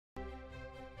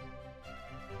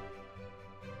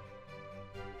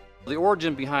The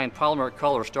origin behind polymeric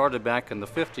color started back in the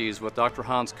 50s with Dr.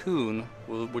 Hans Kuhn,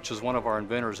 which is one of our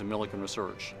inventors in Milliken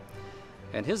research.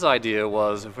 And his idea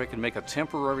was if we could make a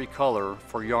temporary color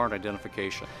for yarn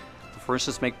identification. For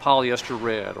instance, make polyester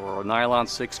red or a nylon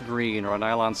 6 green or a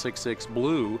nylon 6/6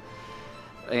 blue,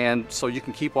 and so you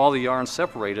can keep all the yarns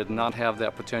separated and not have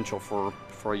that potential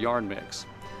for a yarn mix.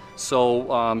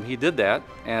 So he did that,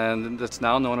 and it's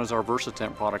now known as our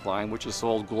Versatent product line, which is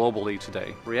sold globally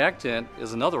today. Reactant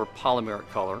is another polymeric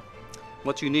color.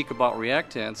 What's unique about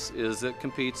reactants is it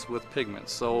competes with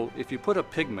pigments. So if you put a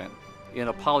pigment in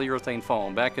a polyurethane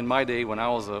foam, back in my day when I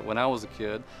was a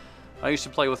kid, I used to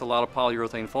play with a lot of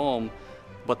polyurethane foam,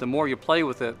 but the more you play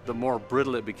with it, the more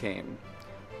brittle it became.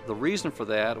 The reason for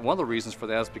that, one of the reasons for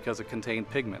that is because it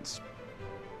contained pigments.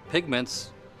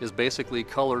 Pigments is basically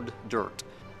colored dirt.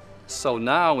 So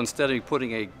now instead of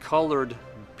putting a colored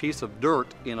piece of dirt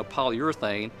in a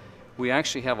polyurethane, we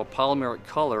actually have a polymeric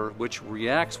color which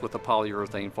reacts with the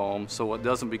polyurethane foam so it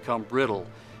doesn't become brittle.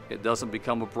 It doesn't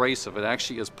become abrasive. It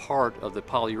actually is part of the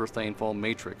polyurethane foam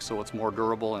matrix, so it's more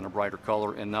durable and a brighter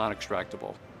color and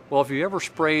non-extractable. Well, if you ever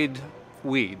sprayed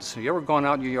weeds, have you ever gone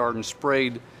out in your yard and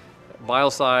sprayed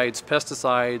biocides,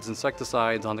 pesticides,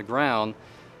 insecticides on the ground,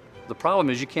 the problem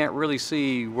is you can't really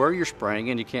see where you're spraying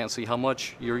and you can't see how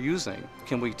much you're using.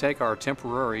 Can we take our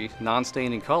temporary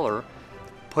non-staining color,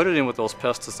 put it in with those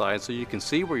pesticides so you can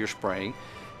see where you're spraying,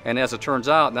 and as it turns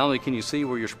out, not only can you see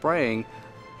where you're spraying,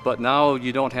 but now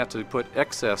you don't have to put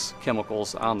excess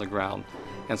chemicals on the ground.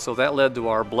 And so that led to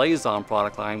our Blazon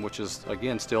product line, which is,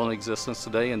 again, still in existence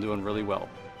today and doing really well.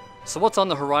 So what's on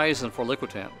the horizon for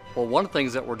Liquatent? Well, one of the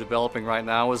things that we're developing right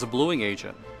now is a bluing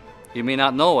agent. You may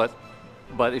not know it,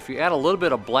 but if you add a little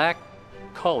bit of black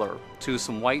color to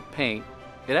some white paint,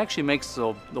 it actually makes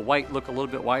the white look a little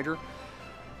bit whiter.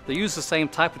 They use the same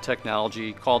type of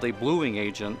technology called a bluing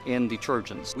agent in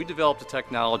detergents. We developed a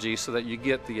technology so that you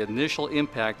get the initial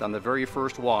impact on the very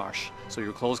first wash, so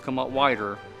your clothes come out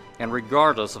whiter, and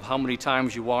regardless of how many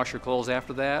times you wash your clothes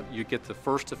after that, you get the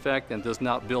first effect and does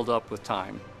not build up with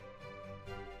time.